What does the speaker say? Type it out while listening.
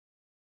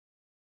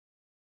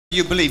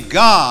You believe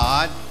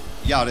God,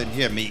 y'all didn't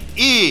hear me,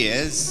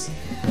 is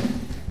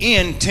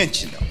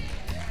intentional.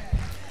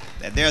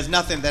 That there's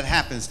nothing that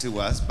happens to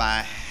us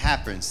by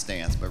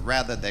happenstance, but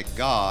rather that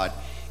God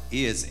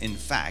is in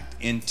fact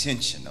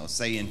intentional.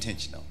 Say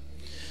intentional.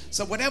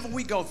 So whatever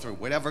we go through,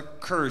 whatever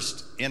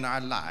occurs in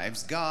our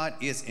lives, God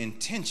is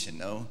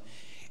intentional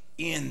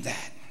in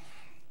that.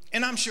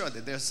 And I'm sure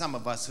that there's some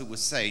of us who would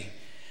say,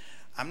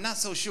 I'm not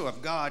so sure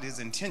if God is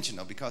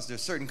intentional because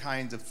there's certain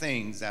kinds of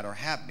things that are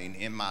happening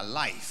in my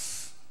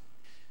life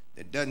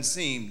that doesn't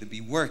seem to be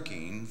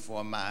working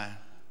for my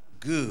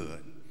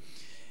good.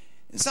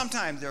 And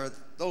sometimes there are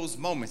those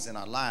moments in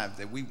our lives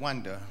that we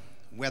wonder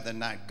whether or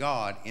not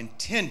God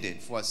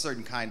intended for a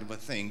certain kind of a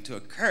thing to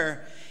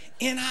occur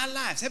in our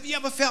lives. Have you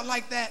ever felt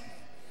like that?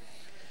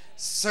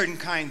 Certain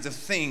kinds of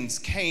things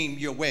came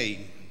your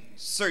way.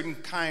 Certain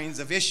kinds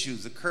of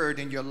issues occurred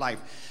in your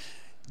life.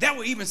 There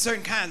were even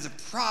certain kinds of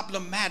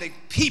problematic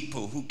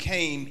people who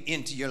came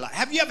into your life.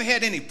 Have you ever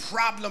had any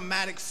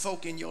problematic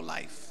folk in your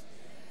life?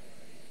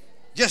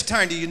 Just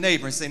turn to your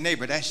neighbor and say,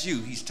 neighbor, that's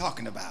you he's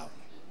talking about.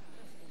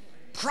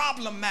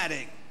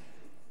 Problematic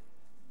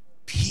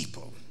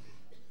people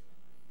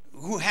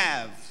who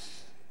have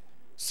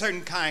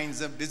certain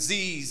kinds of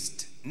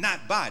diseased,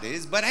 not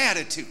bodies, but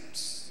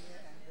attitudes.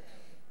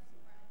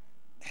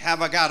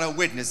 Have I got a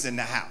witness in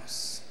the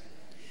house?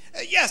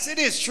 Yes, it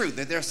is true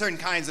that there are certain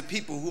kinds of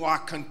people who are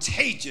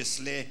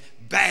contagiously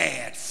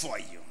bad for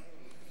you.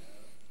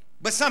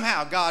 But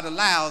somehow God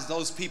allows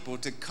those people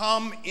to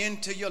come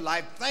into your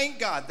life. Thank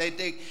God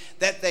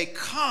that they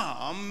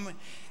come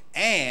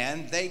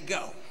and they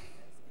go.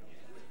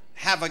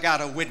 Have I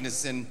got a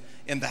witness in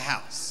the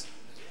house?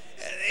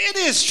 It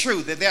is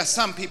true that there are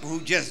some people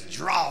who just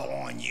draw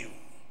on you.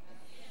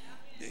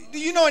 Do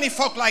you know any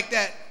folk like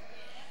that?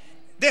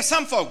 There's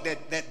some folk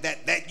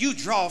that you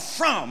draw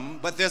from,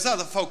 but there's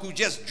other folk who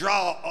just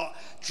draw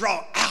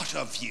out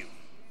of you.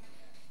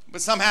 But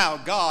somehow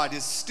God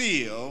is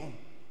still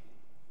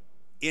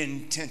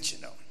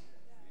intentional.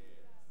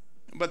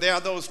 But there are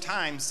those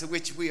times to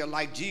which we are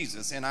like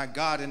Jesus in our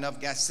Garden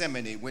of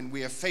Gethsemane when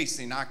we are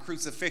facing our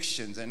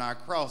crucifixions and our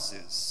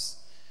crosses,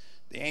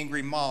 the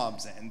angry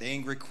mobs and the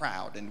angry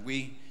crowd, and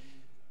we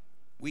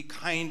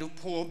kind of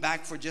pull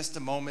back for just a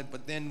moment,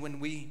 but then when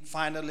we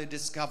finally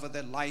discover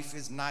that life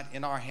is not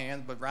in our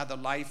hands, but rather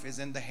life is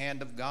in the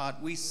hand of God,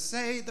 we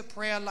say the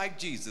prayer like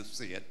Jesus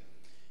said,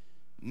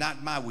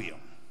 not my will,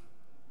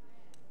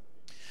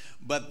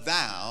 but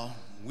thou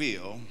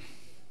will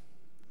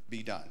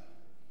be done.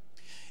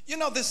 You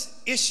know,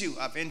 this issue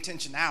of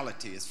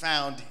intentionality is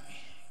found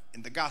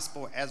in the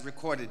gospel as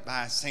recorded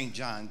by St.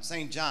 John.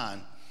 St.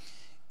 John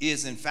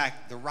is in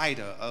fact the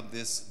writer of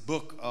this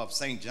book of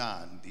St.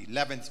 John, the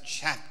 11th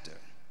chapter.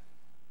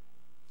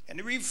 And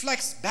it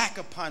reflects back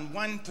upon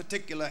one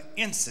particular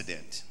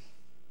incident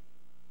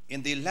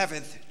in the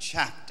 11th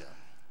chapter.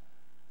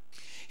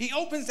 He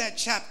opens that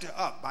chapter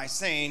up by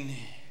saying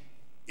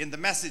in the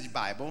Message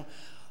Bible,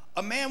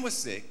 a man was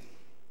sick,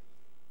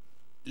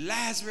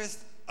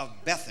 Lazarus of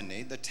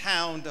Bethany, the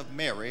town of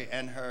Mary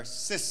and her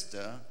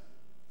sister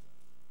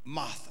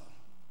Martha.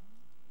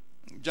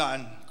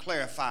 John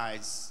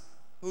clarifies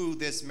who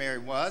this Mary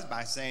was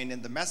by saying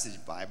in the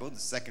Message Bible, the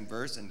second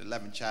verse in the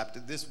 11th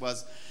chapter, this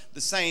was the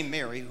same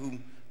Mary who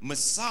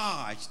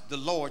massaged the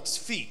Lord's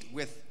feet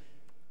with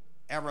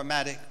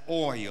aromatic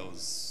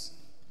oils,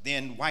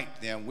 then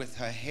wiped them with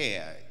her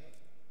hair.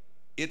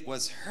 It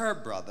was her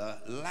brother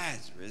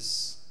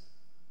Lazarus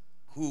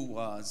who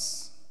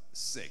was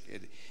sick.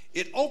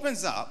 It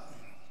opens up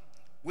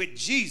with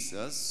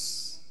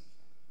Jesus,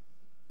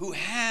 who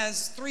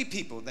has three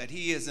people that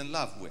he is in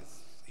love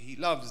with. He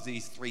loves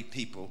these three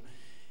people.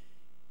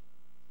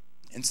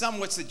 And some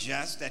would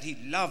suggest that he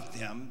loved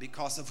them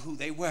because of who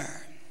they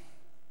were.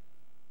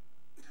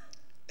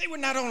 They were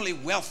not only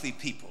wealthy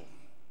people,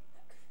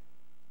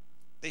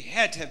 they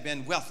had to have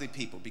been wealthy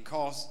people,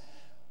 because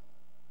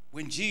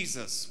when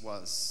Jesus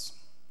was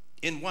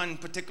in one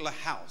particular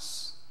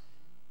house,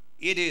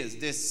 it is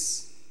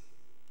this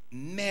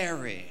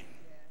Mary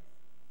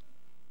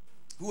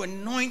who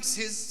anoints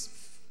his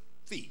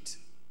feet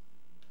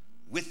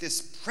with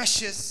this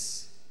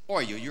precious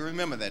oil. You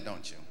remember that,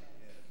 don't you?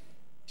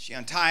 She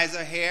unties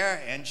her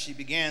hair and she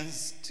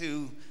begins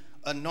to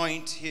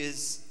anoint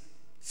his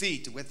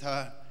feet with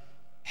her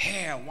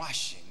hair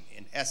washing,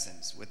 in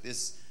essence, with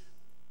this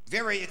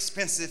very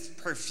expensive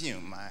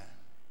perfume.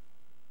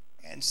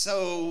 And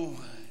so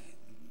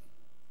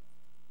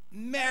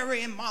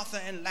Mary and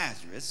Martha and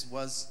Lazarus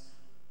was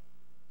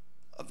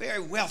a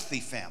very wealthy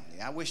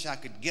family. I wish I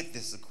could get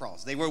this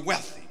across. They were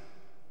wealthy.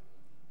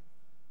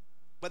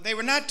 But they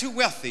were not too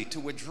wealthy to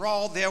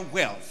withdraw their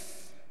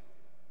wealth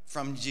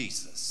from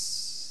Jesus.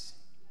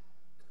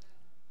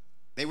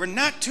 They were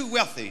not too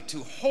wealthy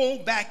to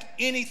hold back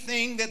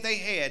anything that they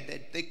had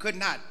that they could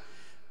not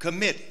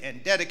commit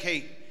and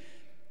dedicate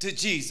to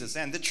Jesus.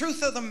 And the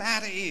truth of the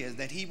matter is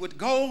that he would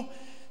go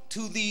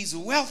to these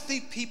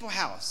wealthy people's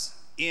house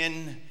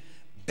in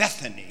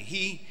Bethany.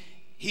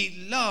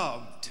 He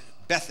loved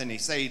Bethany.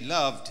 Say,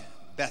 loved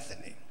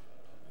Bethany.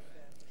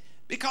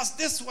 Because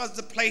this was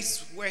the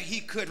place where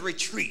he could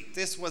retreat.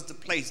 This was the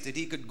place that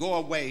he could go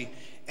away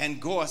and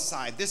go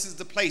aside. This is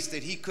the place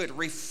that he could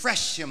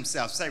refresh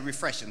himself. Say,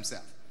 refresh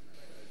himself.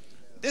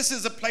 This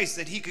is a place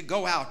that he could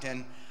go out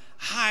and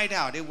hide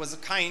out. It was a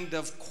kind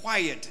of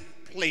quiet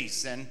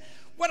place. And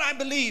what I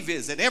believe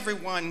is that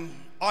everyone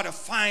ought to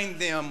find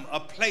them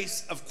a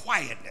place of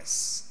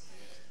quietness,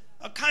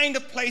 a kind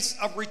of place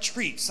of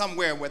retreat,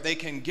 somewhere where they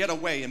can get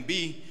away and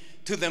be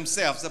to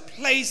themselves, a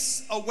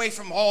place away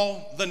from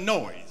all the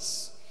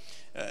noise.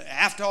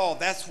 After all,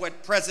 that's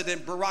what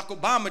President Barack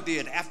Obama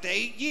did. After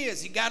 8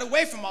 years, he got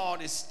away from all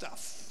this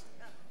stuff,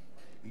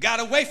 got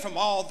away from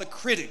all the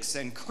critics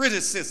and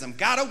criticism,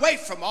 got away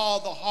from all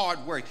the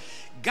hard work,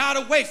 got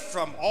away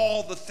from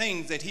all the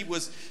things that he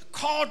was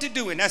called to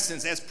do, in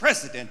essence, as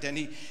president. And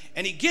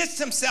he gets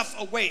himself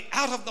away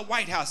out of the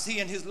White House,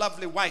 he and his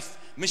lovely wife,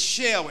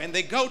 Michelle, and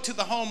they go to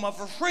the home of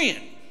a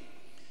friend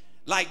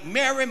like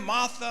Mary,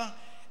 Martha,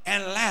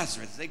 and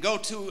Lazarus. They go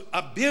to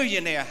a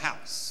billionaire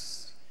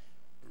house,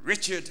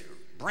 Richard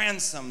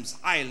Branson's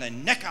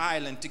island, Necker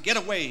Island, to get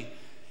away,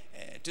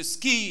 to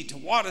ski, to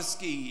water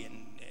ski,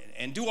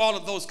 and do all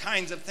of those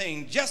kinds of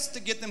things, just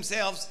to get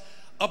themselves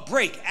a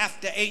break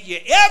after 8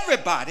 years.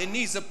 Everybody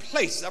needs a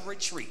place of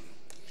retreat.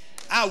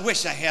 I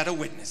wish I had a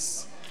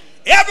witness.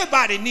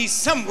 Everybody needs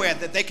somewhere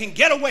that they can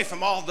get away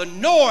from all the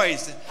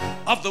noise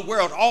of the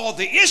world, all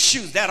the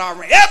issues that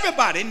are.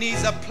 Everybody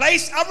needs a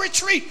place of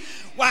retreat.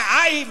 Why,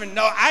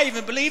 I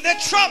even believe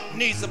that Trump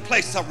needs a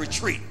place of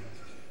retreat.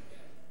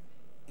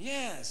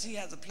 Yes, he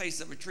has a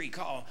place of retreat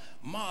called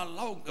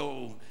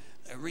Mar-a-Lago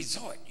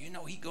Resort. You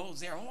know, he goes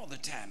there all the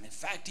time. In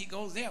fact, he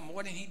goes there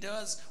more than he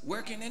does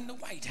working in the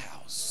White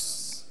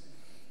House.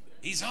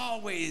 He's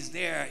always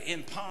there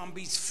in Palm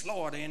Beach,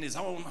 Florida, in his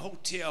own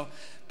hotel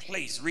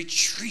place,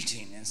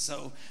 retreating. And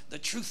so the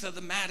truth of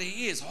the matter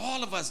is,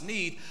 all of us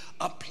need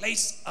a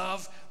place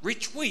of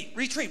retreat.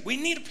 We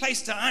need a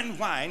place to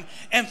unwind.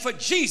 And for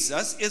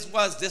Jesus, it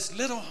was this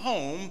little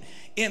home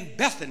in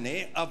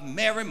Bethany of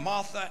Mary,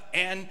 Martha,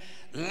 and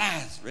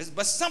Lazarus.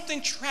 But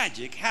something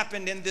tragic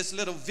happened in this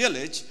little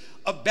village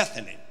of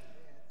Bethany.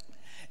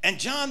 And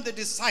John the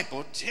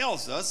disciple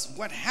tells us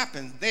what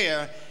happened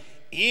there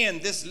in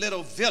this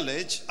little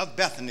village of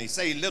Bethany.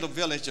 Say, little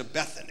village of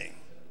Bethany.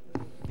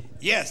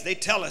 Yes, they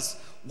tell us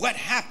what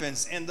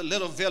happens in the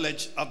little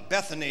village of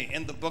Bethany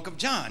in the book of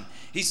John.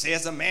 He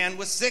says a man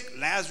was sick,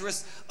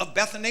 Lazarus of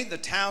Bethany, the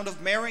town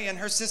of Mary and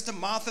her sister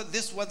Martha.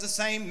 This was the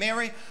same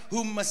Mary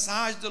who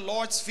massaged the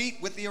Lord's feet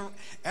with the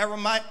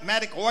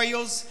aromatic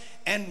oils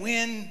and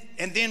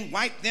then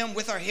wiped them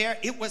with her hair.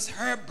 It was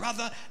her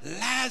brother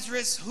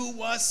Lazarus who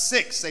was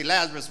sick. Say,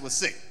 Lazarus was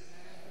sick.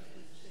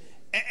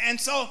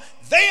 And so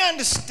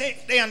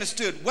they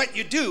understood what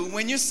you do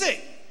when you're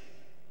sick.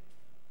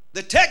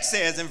 The text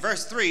says in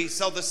verse 3,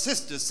 so the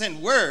sisters sent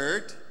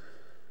word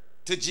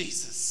to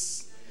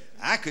Jesus.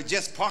 I could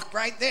just park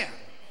right there.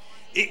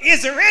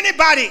 Is there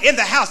anybody in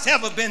the house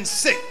ever been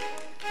sick?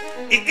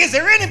 Is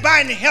there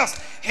anybody in the house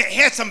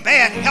had some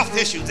bad health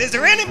issues? Is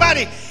there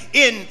anybody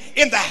in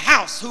the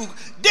house who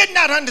did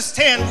not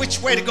understand which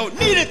way to go,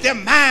 needed their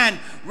mind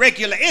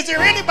regulated? Is there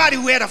anybody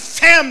who had a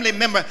family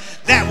member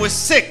that was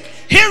sick?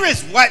 Here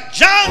is what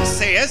John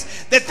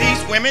says that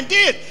these women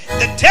did.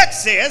 The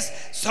text says,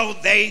 so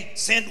they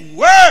sent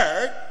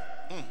word.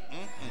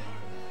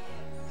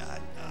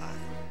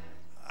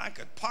 I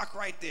could park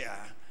right there.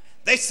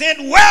 They sent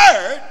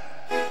word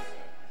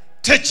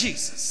to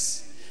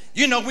Jesus.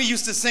 You know, we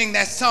used to sing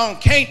that song,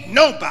 can't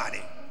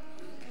nobody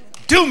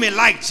do me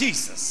like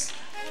Jesus.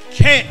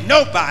 Can't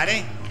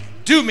nobody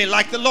do me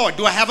like the Lord.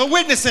 Do I have a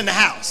witness in the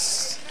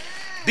house?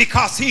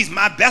 Because he's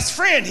my best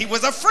friend. He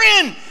was a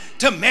friend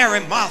to Mary,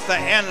 Martha,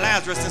 and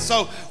Lazarus. And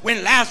so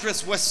when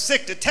Lazarus was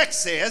sick, the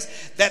text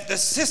says that the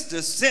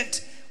sisters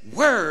sent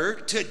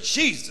word to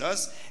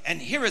Jesus.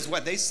 And here is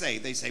what they say.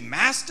 They say,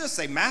 Master,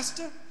 say,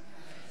 Master,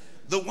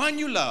 the one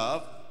you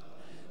love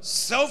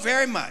so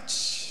very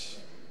much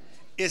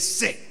is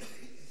sick.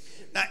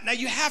 Now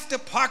you have to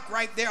park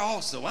right there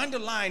also.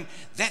 Underline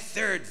that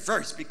third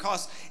verse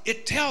because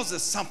it tells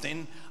us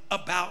something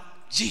about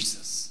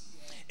Jesus.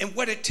 And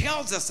what it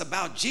tells us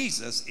about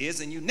Jesus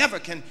is, and you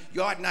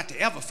ought not to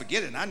ever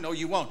forget it, and I know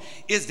you won't,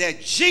 is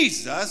that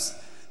Jesus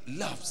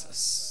loves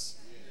us.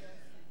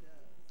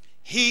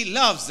 He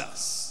loves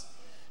us.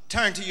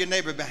 Turn to your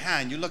neighbor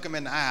behind you, look them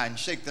in the eye and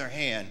shake their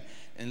hand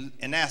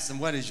and ask them,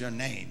 what is your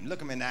name? Look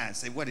them in the eye and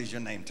say, what is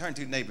your name? Turn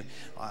to your neighbor,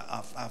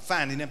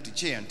 find an empty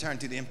chair and turn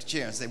to the empty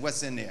chair and say,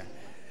 what's in there?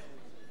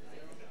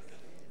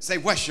 Say,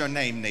 what's your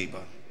name,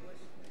 neighbor?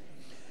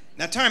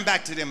 Now turn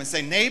back to them and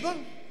say, neighbor,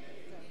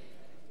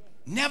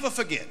 never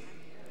forget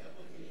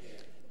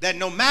that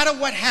no matter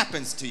what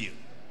happens to you,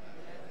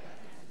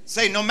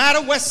 say no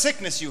matter what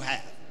sickness you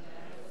have,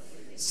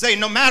 say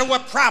no matter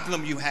what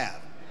problem you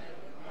have,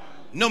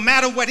 no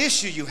matter what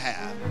issue you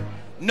have,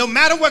 no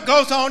matter what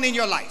goes on in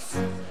your life,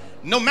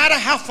 no matter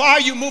how far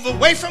you move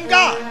away from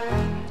God,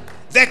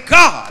 that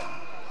God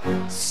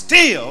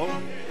still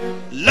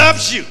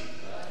loves you.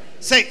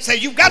 Say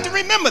you've got to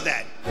remember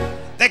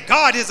that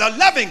God is a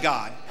loving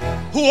God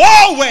who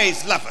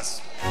always loves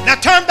us. Now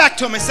turn back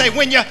to him and say,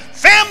 when your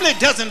family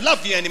doesn't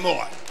love you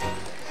anymore,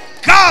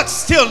 God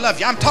still loves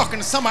you. I'm talking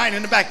to somebody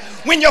in the back.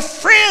 When your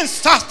friends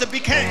start to be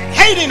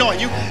hating on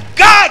you,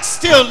 God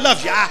still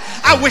loves you.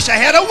 I wish I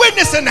had a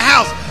witness in the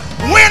house.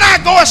 When I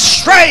go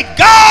astray,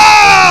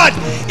 God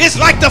is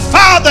like the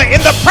father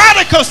in the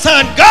prodigal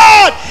son.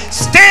 God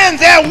stands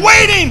there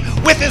waiting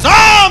with his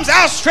arms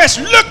outstretched,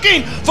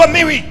 looking for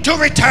me to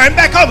return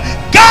back home.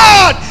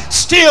 God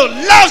still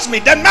loves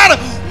me. Doesn't matter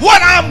what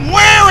I'm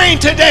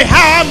wearing today,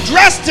 how I'm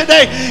dressed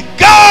today,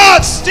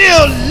 God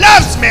still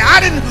loves me.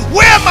 I didn't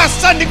wear my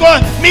Sunday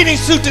going meeting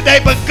suit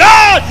today, but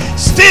God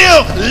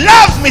still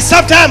loves me.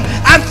 Sometimes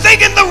I'm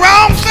thinking the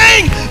wrong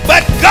thing,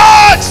 but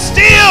God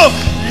still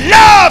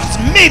loves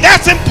me.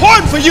 That's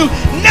important for you.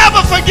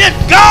 Never forget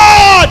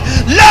God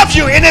loves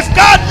you. And if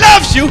God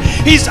loves you,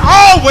 he's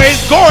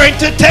always going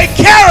to take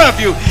care of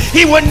you.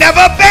 He will never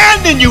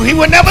abandon you. He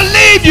will never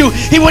leave you.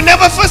 He will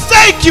never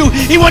forsake you.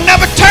 He will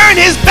never turn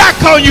his back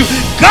on you.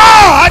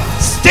 God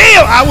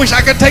still, I wish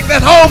I could take that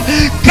home.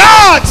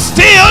 God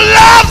still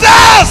loves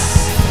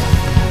us.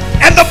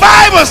 And the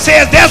Bible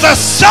says there's a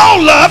soul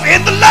love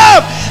in the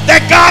love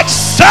that God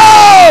so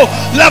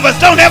loves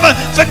us. Don't ever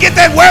forget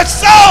that word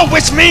soul,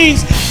 which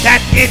means that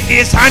it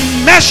is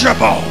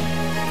unmeasurable.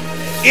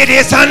 It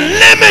is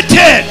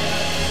unlimited.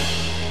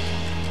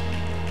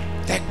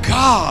 That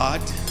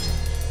God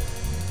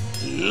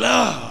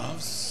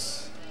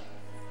loves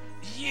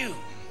you.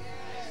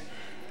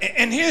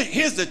 And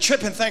here's the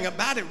tripping thing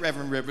about it,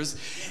 Reverend Rivers,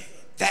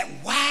 that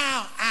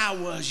while I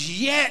was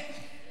yet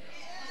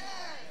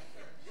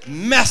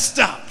messed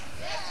up,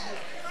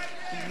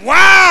 while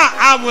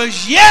I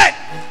was yet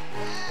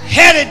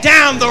headed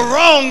down the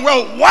wrong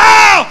road,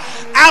 while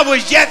I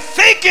was yet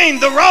thinking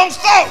the wrong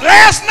thought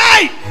last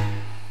night,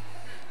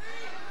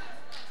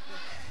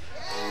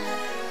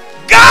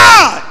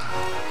 God,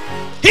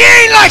 he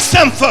ain't like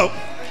some folk.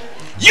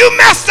 You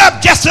messed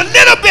up just a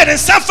little bit and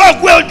some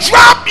folk will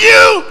drop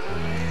you,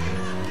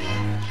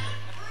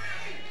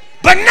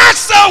 but not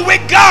so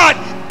with God.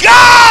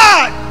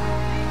 God,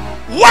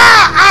 while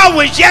I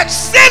was yet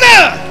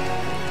sinner,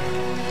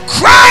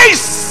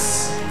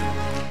 Christ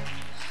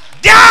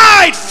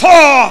died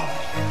for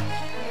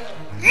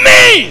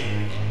me,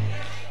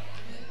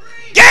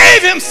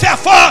 gave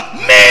himself for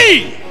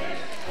me,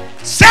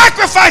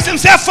 sacrificed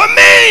himself for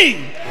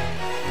me.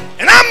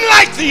 And I'm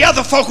like the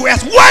other folk who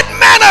ask, what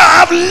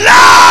manner of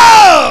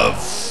love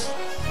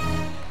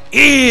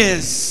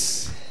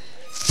is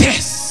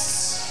this?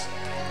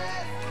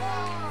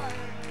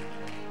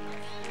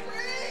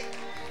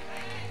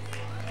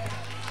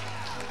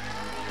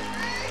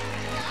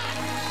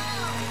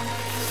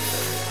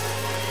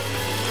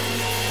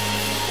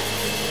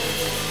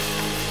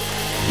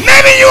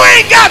 Maybe you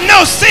ain't got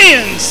no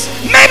sins.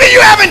 Maybe you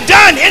haven't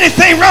done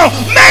anything wrong.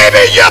 Maybe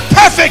you're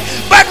perfect.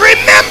 But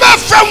remember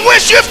from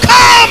whence you've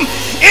come.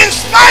 In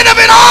spite of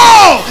it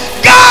all,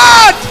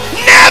 God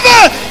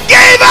never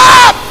gave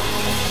up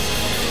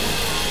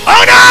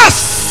on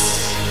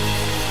us.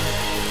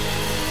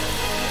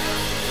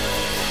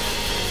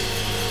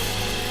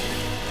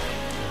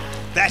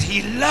 That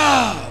he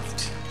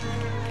loved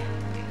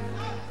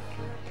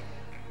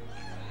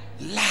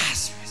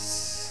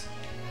Lazarus.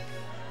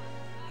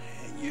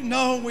 And you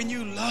know, when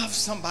you love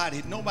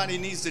somebody, nobody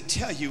needs to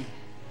tell you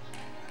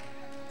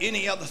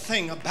any other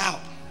thing about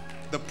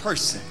the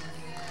person.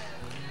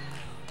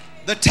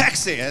 The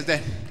text says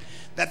that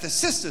the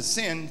sisters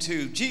sent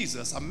to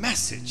Jesus a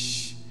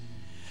message.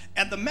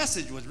 And the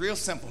message was real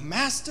simple.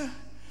 Master,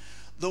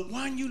 the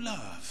one you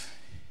love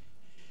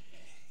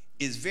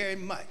is very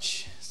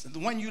much, the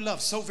one you love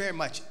so very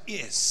much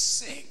is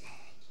sick.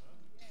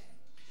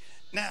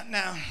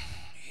 Now,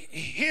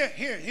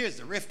 here's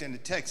the rift in the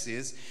text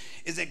is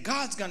that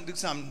God's going to do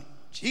something,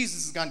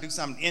 Jesus is going to do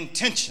something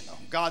intentional.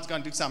 God's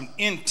going to do something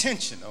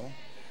intentional,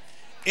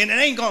 and it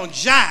ain't going to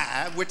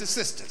jive with the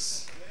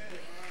sisters.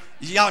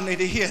 Y'all need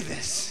to hear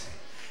this.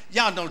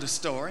 Y'all know the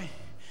story.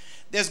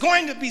 There's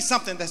going to be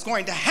something that's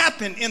going to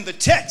happen in the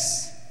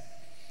text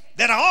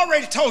that I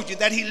already told you,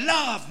 that he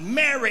loved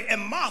Mary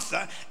and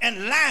Martha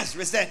and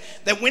Lazarus, that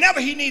whenever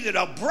he needed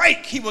a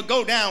break, he would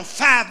go down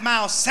 5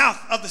 miles south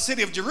of the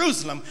city of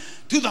Jerusalem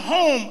to the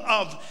home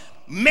of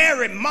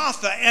Mary,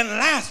 Martha, and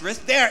Lazarus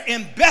there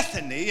in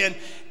Bethany.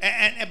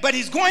 But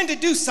he's going to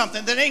do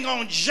something that ain't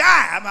going to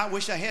jive. I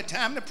wish I had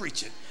time to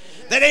preach it.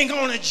 That ain't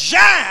going to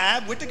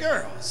jive with the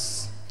girls.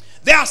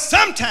 There are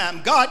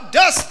sometimes God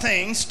does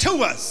things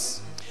to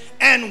us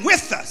and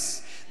with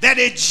us that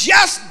it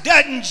just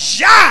doesn't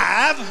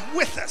jive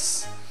with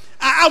us.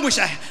 I wish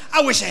I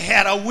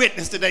had a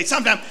witness today.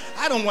 Sometimes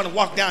I don't want to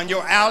walk down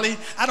your alley.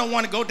 I don't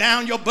want to go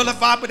down your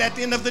boulevard, but at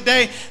the end of the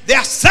day, there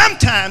are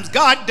sometimes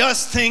God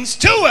does things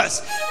to us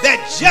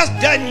that just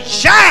doesn't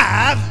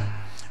jive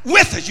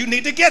with us. You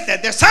need to get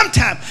that. There's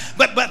sometimes,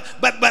 but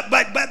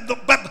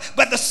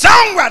the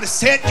songwriter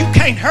said, you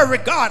can't hurry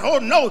God. Oh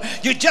no,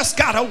 you just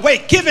gotta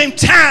wait. Give him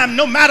time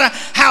no matter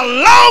how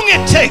long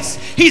it takes.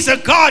 He's a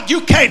God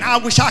you can't. I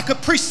wish I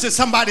could preach to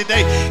somebody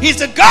today.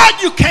 He's a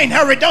God you can't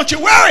hurry. Don't you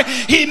worry.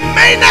 He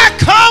may not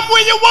come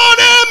when you want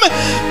him,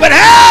 but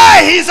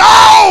hey, he's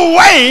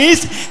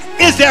always.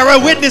 Is there a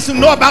witness who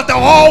know about the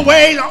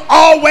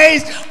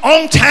always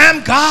on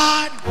time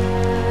God?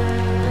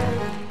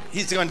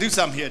 He's going to do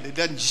something here that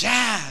doesn't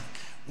jive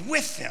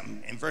with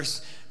him. In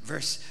verse,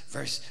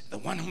 the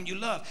one whom you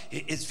love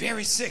is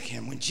very sick.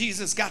 And when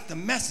Jesus got the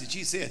message,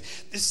 he said,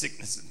 this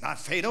sickness is not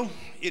fatal.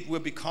 It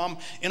will become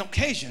an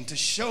occasion to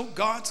show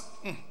God's.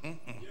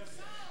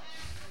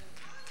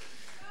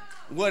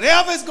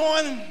 Whatever's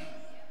going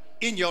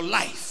in your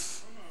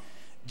life,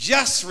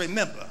 just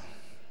remember,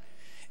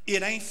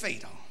 it ain't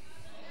fatal.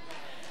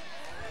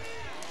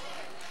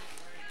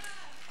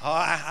 Oh,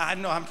 I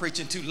know I'm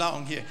preaching too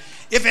long here.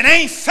 If it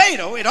ain't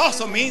fatal, it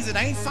also means it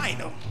ain't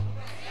final.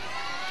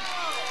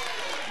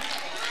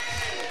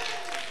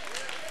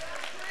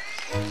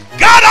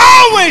 God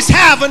always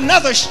have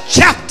another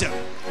chapter.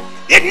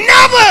 It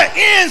never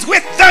ends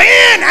with the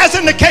end, as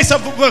in the case of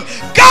a book.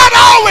 God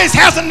always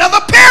has another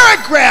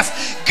paragraph.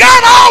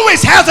 God always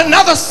has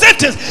another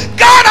sentence.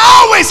 God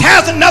always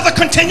has another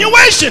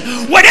continuation.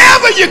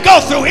 Whatever you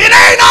go through, it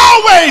ain't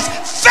always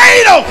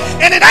fatal,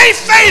 and it ain't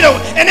fatal.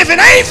 And if it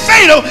ain't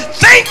fatal,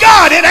 thank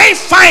God it ain't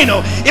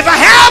final. If I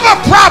have a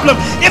problem,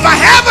 if I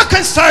have a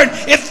concern,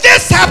 if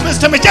this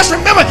happens to me, just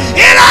remember,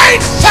 it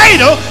ain't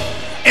fatal.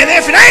 And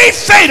if it ain't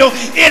fatal,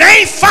 it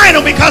ain't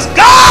final, because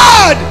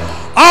God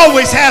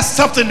always has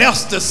something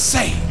else to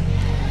say.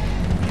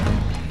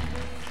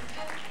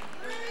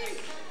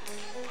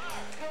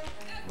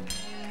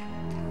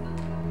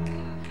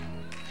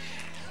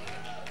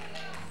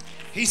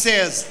 He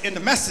says in the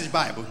Message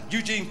Bible,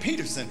 Eugene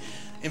Peterson,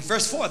 in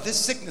verse 4, this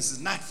sickness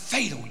is not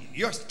fatal.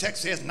 Your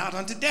text says not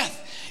unto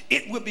death.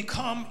 It will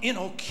become an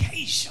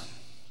occasion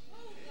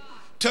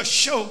to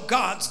show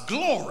God's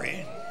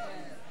glory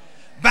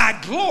by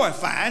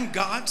glorifying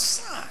God's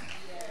Son.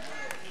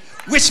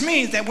 Which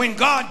means that when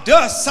God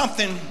does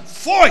something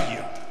for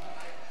you,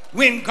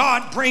 when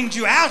God brings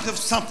you out of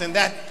something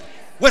that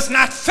was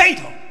not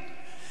fatal,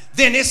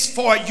 then it's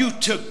for you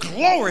to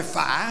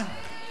glorify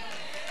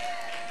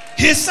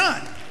his Son.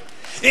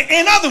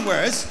 In other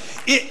words,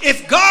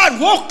 if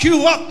God woke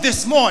you up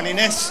this morning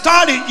and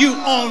started you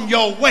on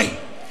your way,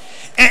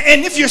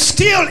 and if you're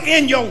still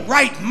in your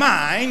right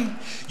mind,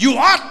 you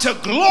ought to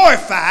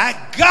glorify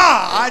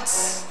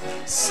God's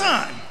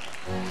Son.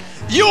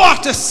 You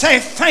ought to say,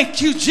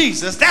 thank you,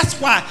 Jesus.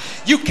 That's why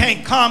you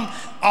can't come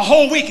a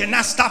whole week and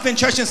not stop in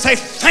church and say,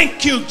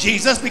 thank you,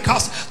 Jesus,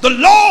 because the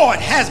Lord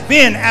has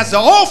been, as the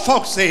old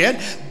folks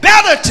said,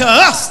 better to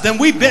us than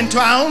we've been to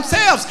our own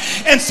selves.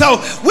 And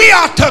so we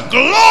ought to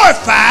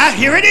glorify,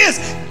 here it is,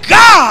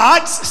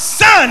 God's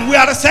Son. We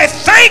ought to say,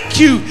 thank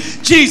you,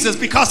 Jesus,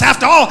 because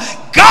after all,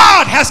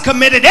 God has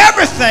committed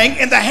everything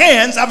in the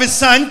hands of his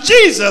Son,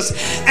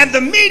 Jesus. And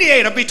the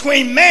mediator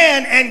between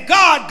man and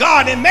God,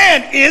 God and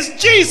man, is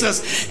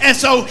Jesus. And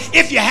so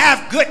if you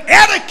have good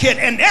etiquette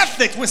and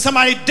ethics, when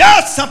somebody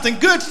does something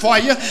good for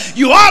you,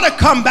 you ought to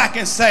come back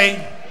and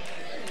say,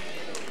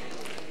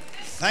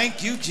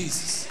 thank you,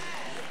 Jesus.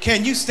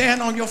 Can you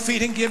stand on your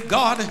feet and give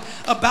God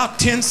about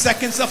 10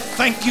 seconds of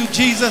thank you,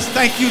 Jesus,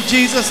 thank you,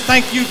 Jesus,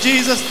 thank you,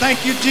 Jesus,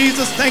 thank you,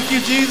 Jesus, thank you,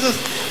 Jesus,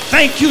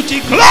 thank you,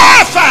 Jesus.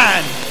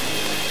 Glorifying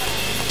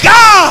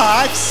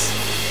God's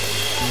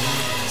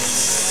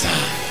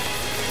Son.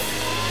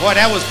 Boy,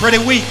 that was pretty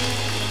weak.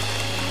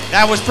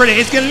 That was pretty.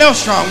 It's getting a little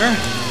stronger.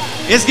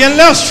 It's getting a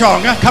little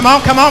stronger. Come on,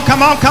 come on,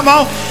 come on, come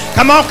on.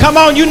 Come on, come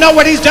on. You know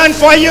what he's done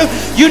for you.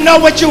 You know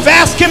what you've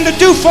asked him to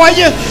do for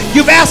you.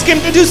 You've asked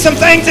him to do some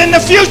things in the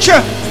future.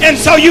 And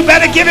so you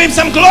better give him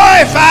some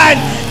glorify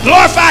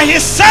his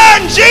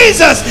Son,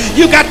 Jesus.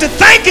 You got to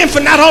thank him for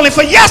not only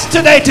for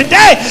yesterday,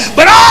 today,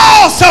 but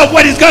also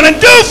what he's going to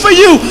do for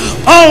you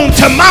on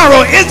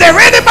tomorrow. Is there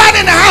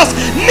anybody in the house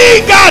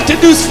need God to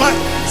do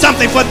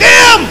something for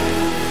them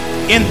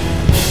in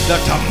the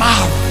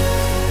tomorrow?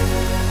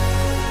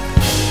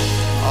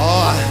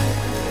 Oh,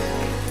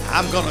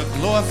 I'm going to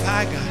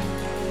glorify God.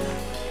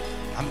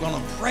 I'm going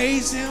to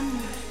praise him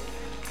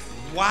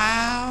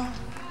while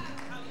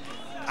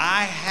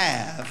I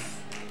have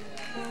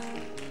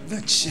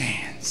the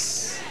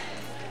chance,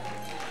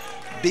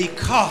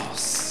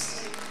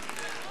 because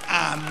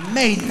I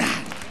may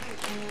not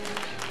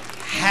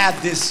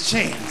have this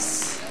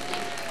chance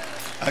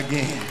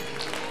again.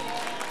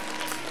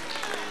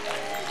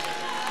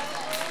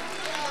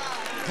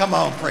 Come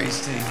on,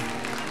 praise team.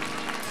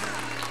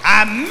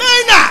 I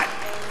may not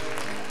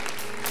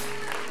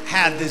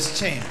have this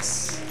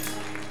chance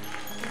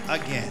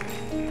again.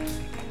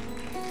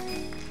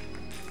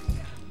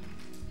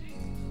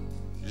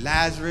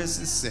 Lazarus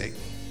is sick.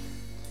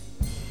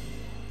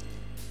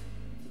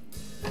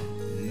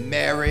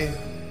 Mary,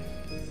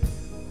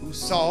 who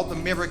saw the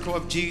miracle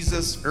of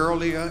Jesus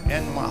earlier,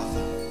 and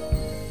Martha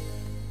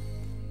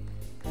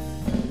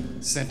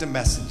sent a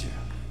messenger.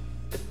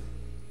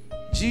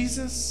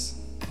 Jesus,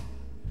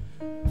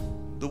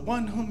 the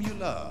one whom you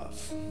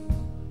love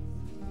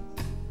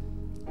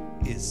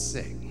is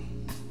sick.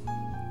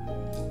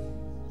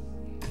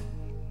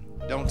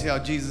 Don't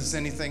tell Jesus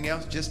anything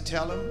else. Just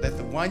tell him that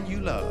the one you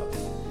love,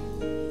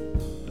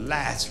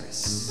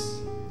 Lazarus,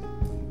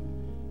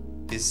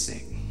 is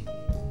sick.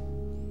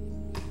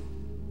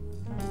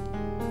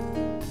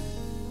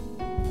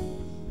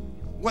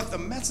 What the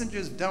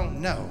messengers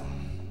don't know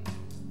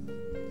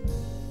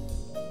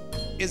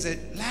is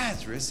that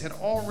Lazarus had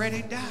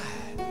already died.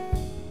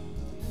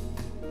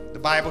 The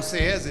Bible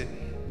says that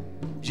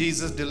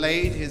Jesus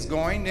delayed his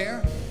going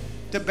there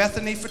to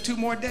Bethany for 2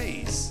 more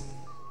days.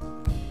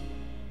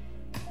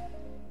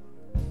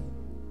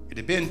 It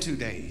had been 2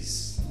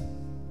 days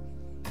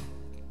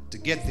to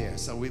get there,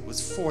 so it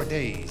was 4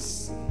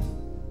 days.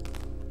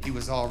 He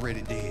was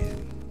already dead.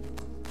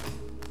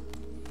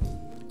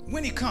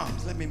 When he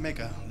comes, let me make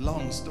a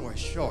long story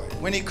short.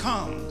 When he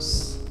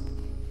comes,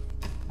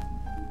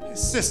 his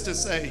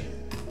sisters say,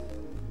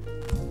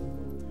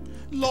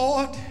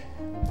 Lord,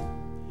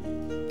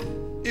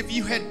 if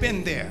you had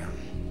been there,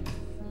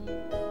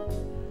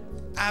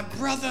 our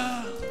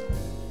brother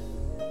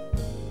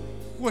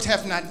would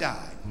have not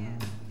died.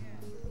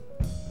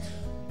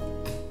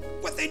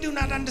 What they do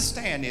not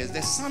understand is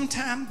that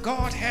sometimes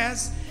God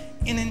has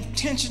an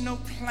intentional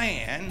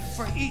plan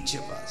for each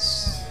of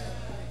us.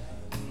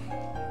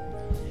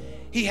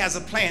 He has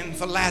a plan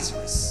for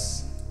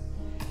Lazarus.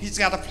 He's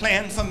got a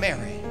plan for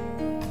Mary.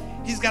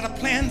 He's got a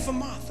plan for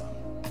Martha.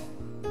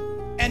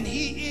 And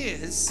he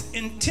is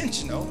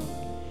intentional.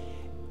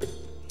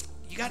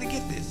 You got to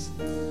get this.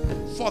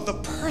 For the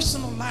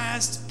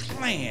personalized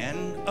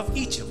plan of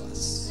each of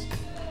us.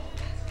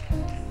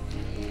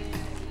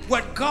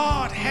 What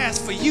God has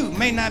for you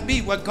may not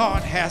be what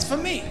God has for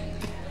me.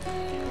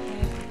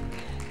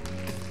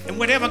 And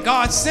whatever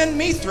God send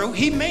me through,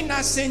 he may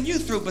not send you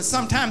through, but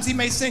sometimes he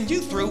may send you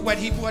through what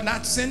he will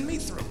not send me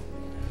through.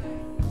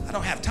 I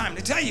don't have time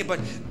to tell you, but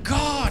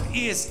God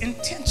is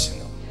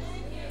intentional.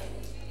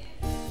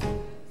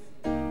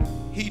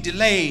 He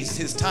delays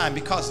his time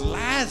because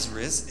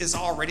Lazarus is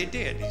already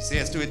dead. He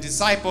says to a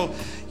disciple,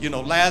 you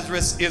know,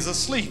 Lazarus is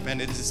asleep. And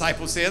the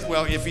disciple says,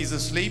 well, if he's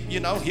asleep, you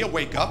know, he'll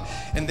wake up.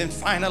 And then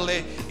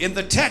finally in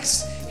the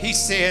text, he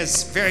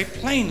says very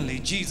plainly,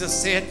 Jesus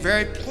said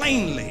very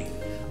plainly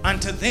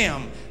unto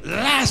them,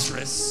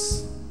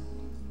 Lazarus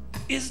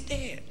is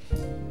dead.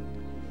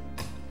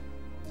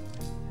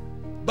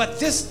 But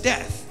this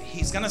death,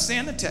 he's going to say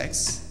in the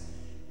text,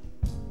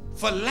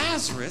 for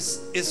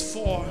Lazarus is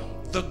for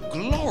the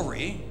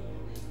glory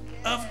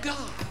of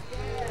God.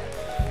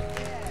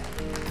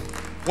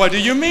 What do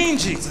you mean,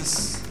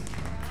 Jesus?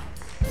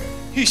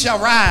 He shall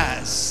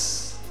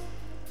rise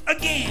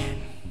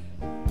again.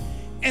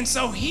 And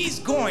so he's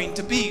going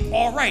to be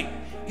all right.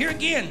 Here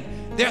again,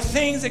 there are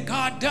things that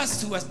God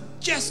does to us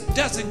just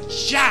doesn't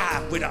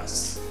jive with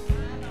us.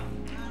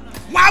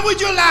 Why would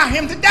you allow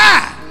him to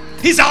die?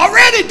 He's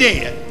already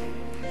dead.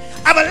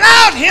 I've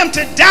allowed him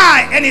to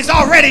die and he's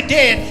already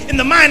dead in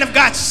the mind of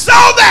God so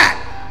that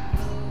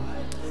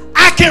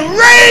I can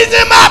raise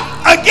him up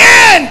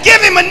again, give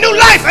him a new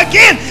life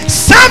again.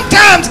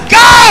 Sometimes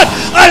God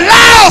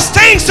allows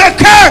things to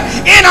occur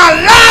in our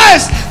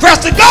lives for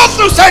us to go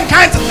through certain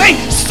kinds of things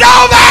so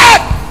that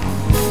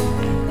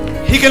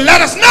he can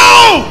let us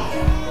know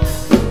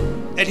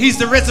that he's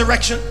the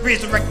resurrected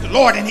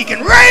Lord, and he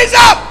can raise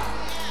up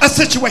a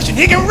situation.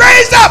 He can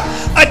raise up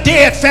a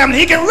dead family.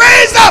 He can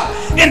raise up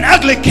an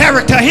ugly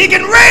character. He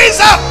can raise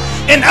up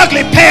an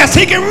ugly past.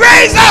 He can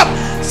raise up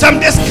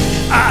some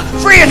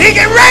friend. He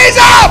can raise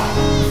up.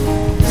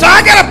 So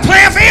I got a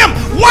plan for him.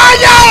 Why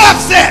y'all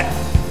upset?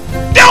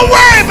 Don't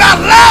worry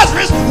about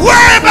Lazarus.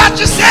 Worry about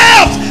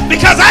yourselves,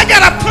 because I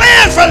got a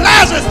plan for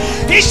Lazarus.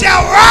 He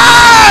shall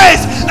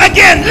rise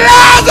again.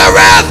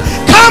 Lazarus,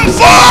 come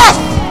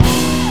forth.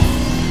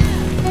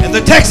 And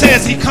the text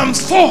says he comes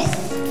forth.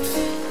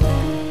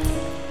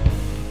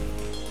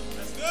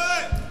 That's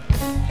good.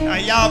 Now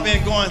y'all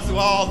been going through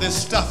all this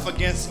stuff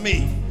against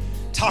me,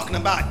 talking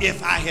about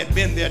if I had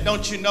been there.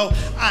 Don't you know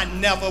I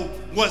never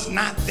was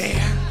not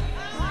there?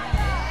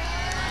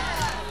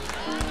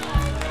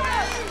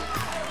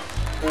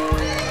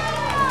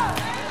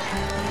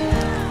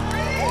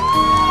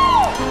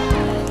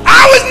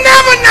 I was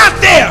never not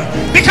there,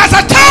 because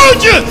I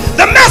told you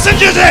the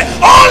messengers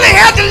only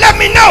had to let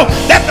me know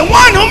that the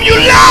one whom you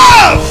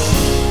love,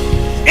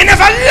 and if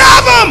I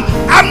love him,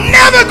 I'm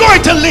never going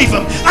to leave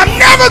him. I'm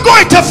never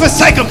going to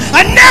forsake him.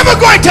 I'm never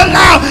going to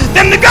allow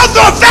them to go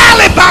through a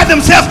valley by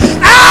themselves.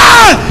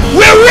 I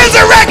will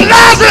resurrect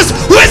Lazarus,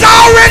 who is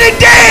already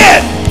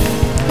dead.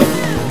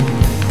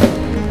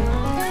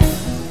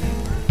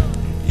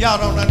 Y'all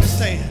don't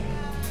understand.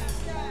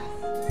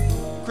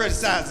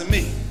 Criticizing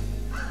me.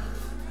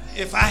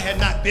 If I had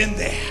not been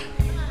there,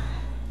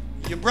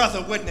 your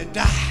brother wouldn't have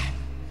died.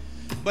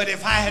 But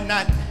if I had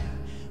not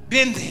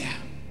been there,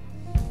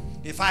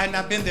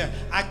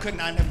 I could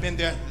not have been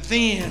there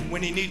then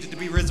when he needed to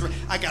be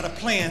resurrected. I got a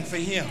plan for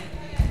him.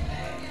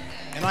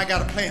 And I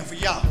got a plan for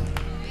y'all.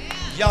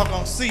 Y'all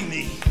gonna see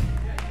me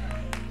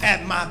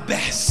at my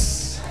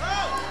best.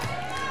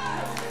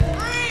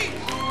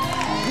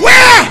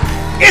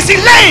 is he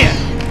laying?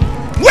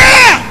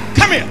 Where?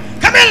 Come here.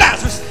 Come here,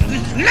 Lazarus.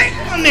 Lay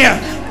down there.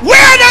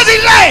 Where does he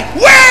lay?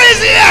 Where is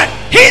he at?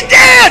 He's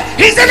dead.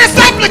 He's in the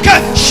sepulcher.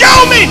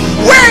 Show me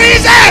where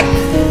he's at.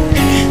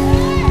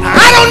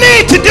 I don't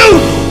need to do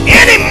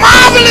any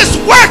marvelous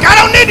work. I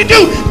don't need to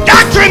do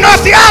doctrine or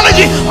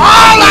theology.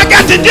 All I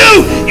got to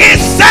do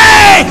is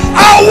say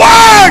a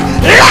word.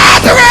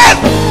 Lazarus,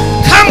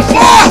 come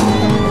forth.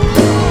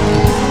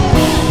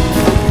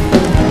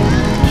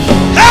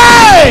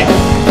 Hey!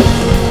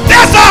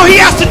 That's all he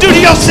has to do to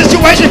your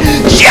situation.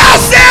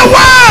 Just say a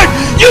word.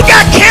 You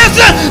got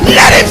cancer,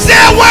 let him say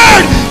a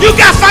word. You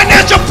got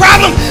financial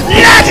problems,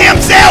 let him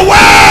say a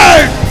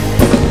word.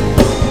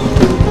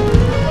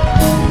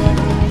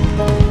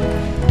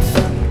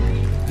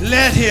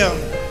 Let him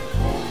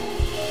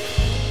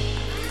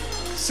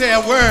say a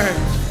word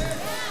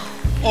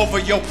over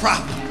your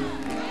problem.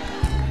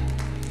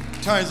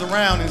 Turns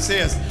around and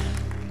says,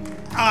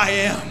 I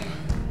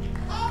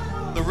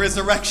am the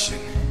resurrection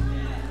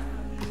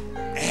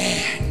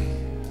and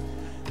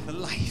the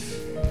life.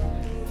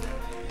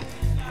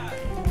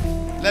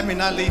 Let me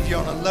not leave you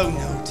on a low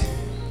note.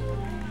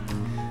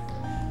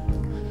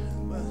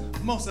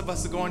 But most of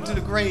us are going to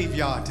the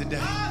graveyard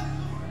today.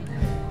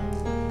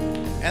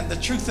 And the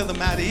truth of the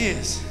matter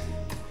is,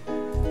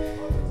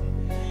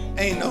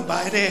 ain't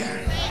nobody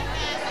there.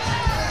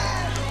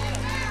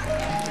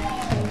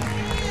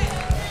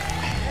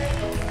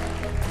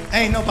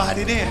 Ain't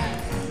nobody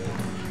there.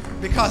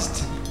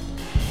 Because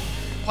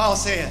Paul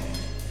said,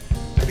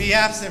 to be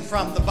absent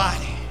from the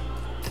body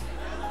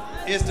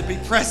is to be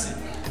present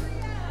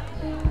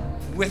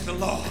with the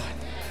Lord.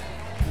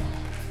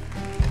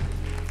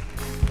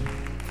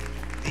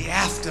 The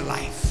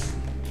afterlife.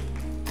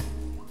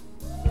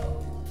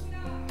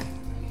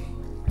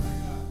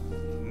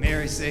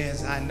 Mary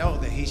says, I know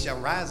that he shall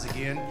rise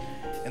again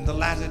in the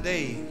latter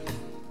day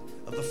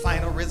of the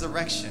final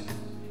resurrection.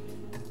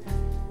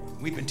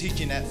 We've been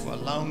teaching that for a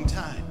long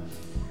time.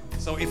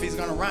 So if he's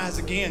going to rise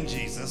again,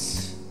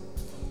 Jesus,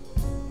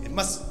 it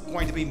must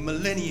going to be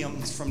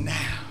millenniums from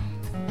now.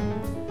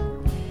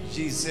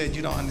 Jesus said,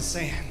 you don't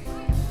understand.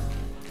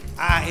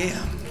 I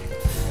am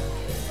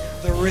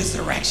the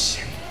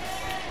resurrection.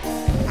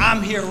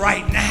 I'm here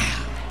right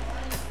now.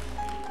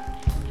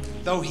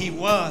 Though he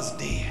was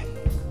dead,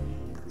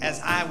 as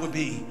I would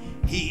be,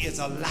 he is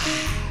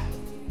alive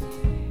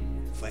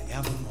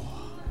forevermore.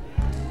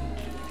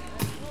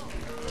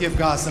 Give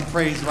God some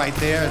praise right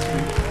there as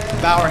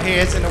we bow our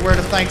heads in a word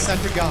of thanks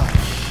unto God.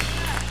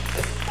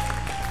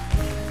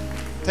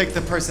 Take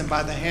the person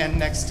by the hand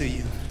next to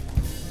you.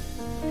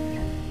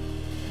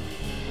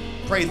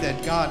 Pray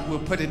that God will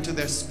put into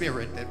their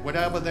spirit that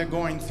whatever they're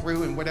going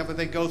through and whatever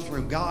they go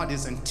through, God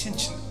is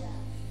intentional.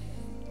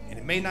 And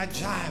it may not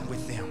jive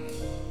with them,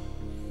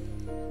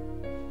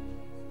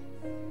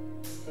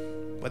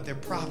 but their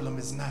problem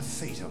is not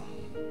fatal.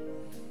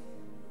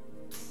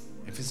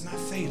 If it's not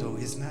fatal,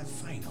 it's not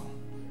final.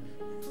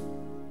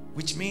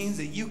 Which means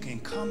that you can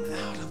come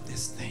out of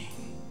this thing.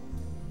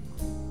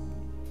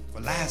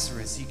 For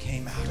Lazarus, he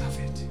came out of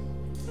it.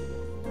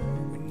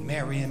 When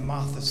Mary and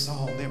Martha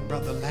saw their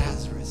brother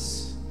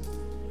Lazarus,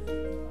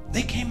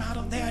 they came out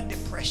of their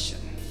depression.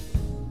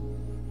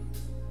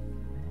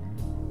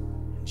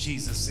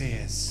 Jesus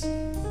says,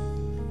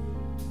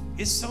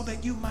 it's so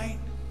that you might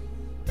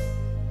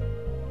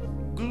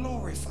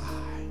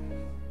glorify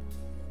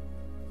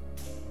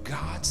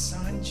God's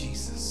Son,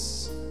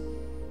 Jesus.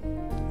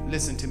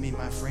 Listen to me,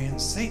 my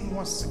friends. Satan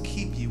wants to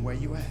keep you where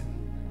you at.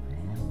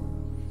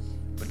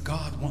 But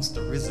God wants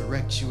to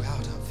resurrect you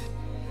out of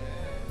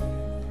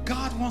it.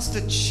 God wants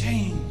to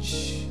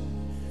change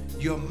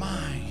your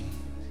mind.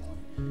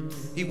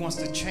 He wants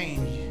to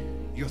change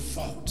your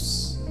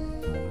thoughts.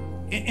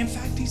 In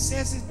fact, he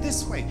says it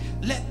this way,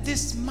 let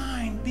this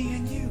mind be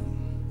in you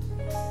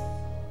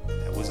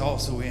that was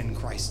also in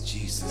Christ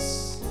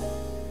Jesus.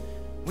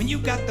 When you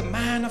got the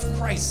mind of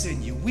Christ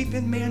in you,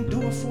 weeping may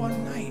endure for a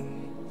night,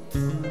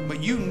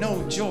 but you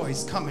know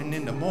joy's coming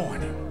in the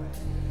morning.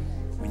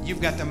 When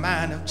you've got the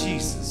mind of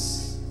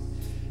Jesus,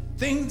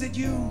 things that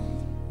you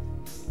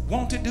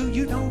want to do,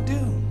 you don't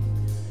do.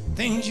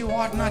 Things you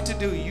ought not to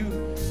do,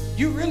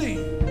 you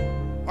really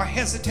are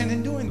hesitant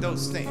in doing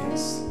those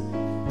things.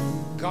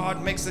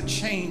 God makes a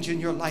change in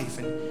your life,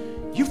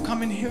 and you've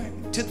come in here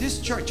to this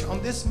church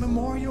on this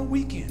Memorial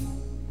Weekend.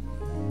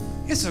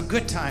 It's a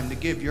good time to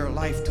give your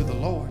life to the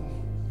Lord,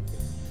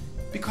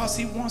 because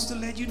he wants to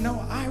let you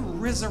know, I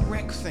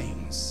resurrect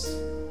things.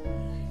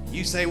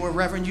 You say, well,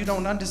 Reverend, you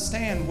don't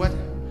understand what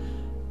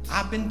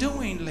I've been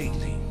doing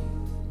lately.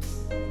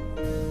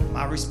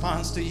 My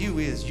response to you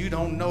is, you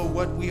don't know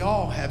what we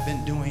all have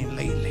been doing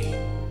lately.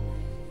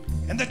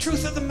 And the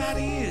truth of the matter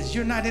is,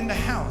 you're not in the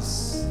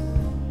house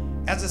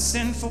as a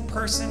sinful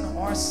person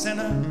or a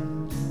sinner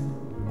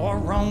or a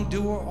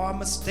wrongdoer or a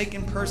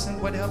mistaken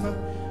person, whatever.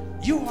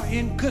 You are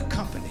in good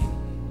company.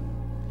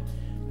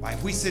 Why,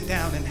 if we sit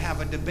down and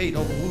have a debate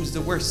over who's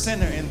the worst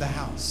sinner in the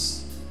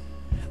house,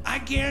 I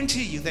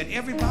guarantee you that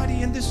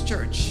everybody in this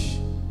church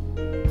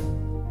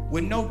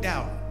would no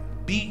doubt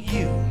beat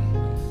you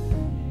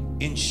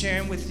in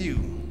sharing with you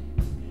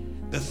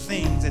the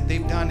things that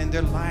they've done in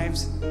their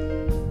lives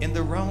in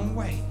the wrong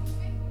way.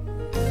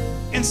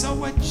 And so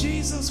what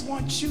Jesus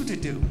wants you to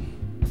do,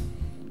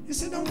 he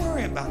said, don't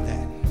worry about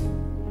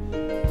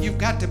that. You've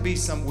got to be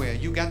somewhere.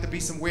 You got to be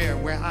somewhere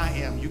where I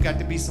am. You got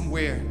to be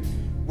somewhere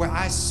where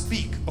I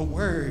speak a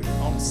word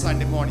on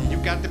Sunday morning. You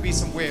got to be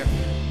somewhere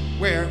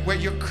where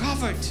you're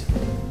covered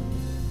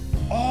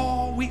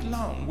all week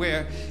long,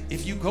 where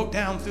if you go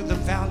down through the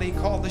valley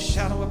called the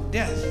shadow of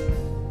death,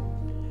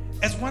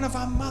 as one of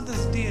our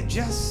mothers did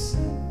just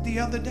the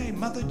other day,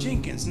 Mother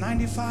Jenkins,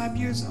 95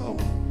 years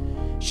old.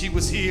 She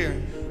was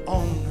here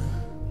on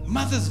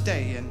Mother's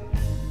Day, and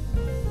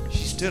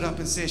she stood up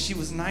and said she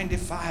was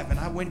 95, and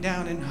I went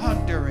down and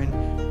hugged her, and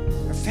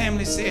her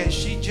family said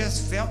she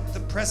just felt the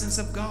presence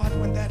of God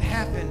when that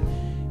happened.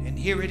 And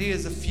here it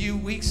is, a few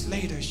weeks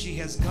later, she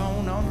has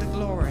gone on to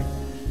glory.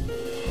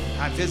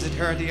 I visited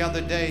her the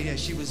other day as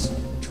she was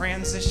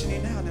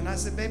transitioning out, and I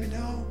said, baby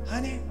doll,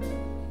 honey,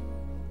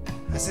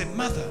 I said,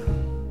 Mother,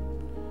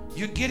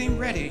 you're getting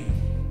ready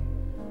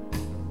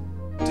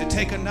to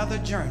take another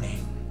journey.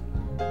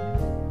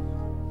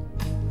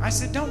 I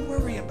said, don't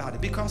worry about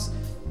it, because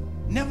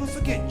never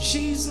forget,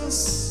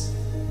 Jesus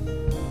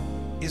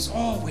is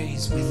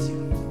always with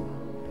you.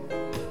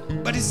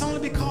 But it's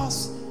only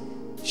because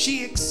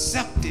she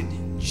accepted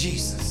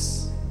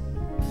Jesus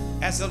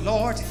as the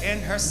Lord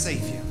and her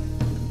Savior.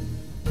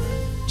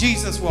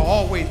 Jesus will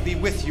always be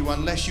with you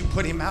unless you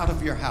put him out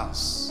of your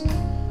house,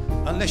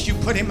 unless you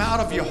put him out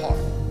of your heart.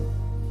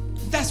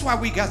 That's why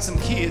we got some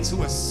kids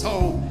who are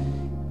so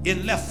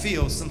in left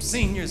field, some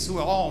seniors who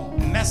are all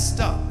messed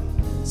up,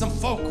 some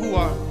folk who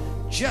are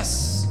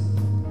just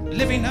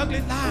living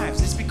ugly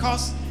lives.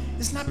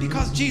 It's not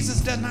because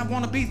Jesus does not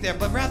want to be there,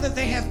 but rather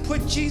they have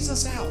put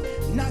Jesus out.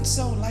 Not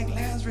so like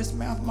Lazarus,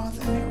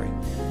 Martha, and Mary.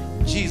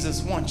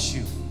 Jesus wants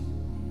you.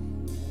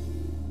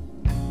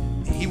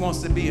 He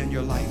wants to be in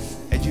your life.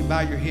 As you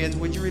bow your heads,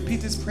 would you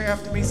repeat this prayer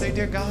after me? Say,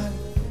 dear God,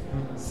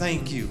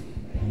 thank you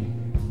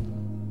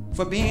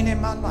for being in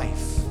my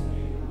life.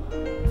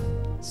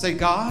 Say,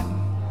 God,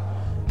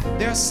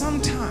 there are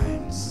some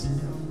times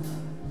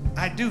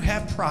I do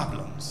have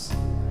problems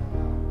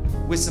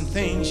with some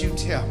things you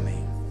tell me.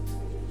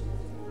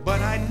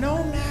 But I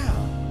know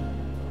now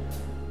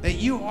that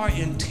you are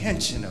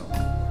intentional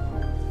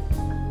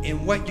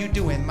in what you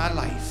do in my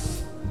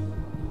life.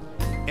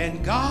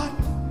 And God,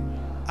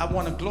 I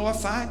want to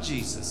glorify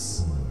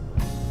Jesus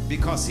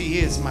because he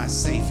is my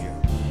Savior.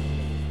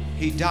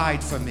 He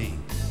died for me,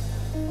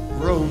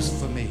 rose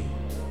for me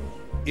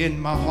in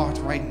my heart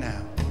right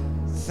now.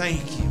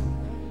 Thank you,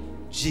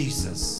 Jesus.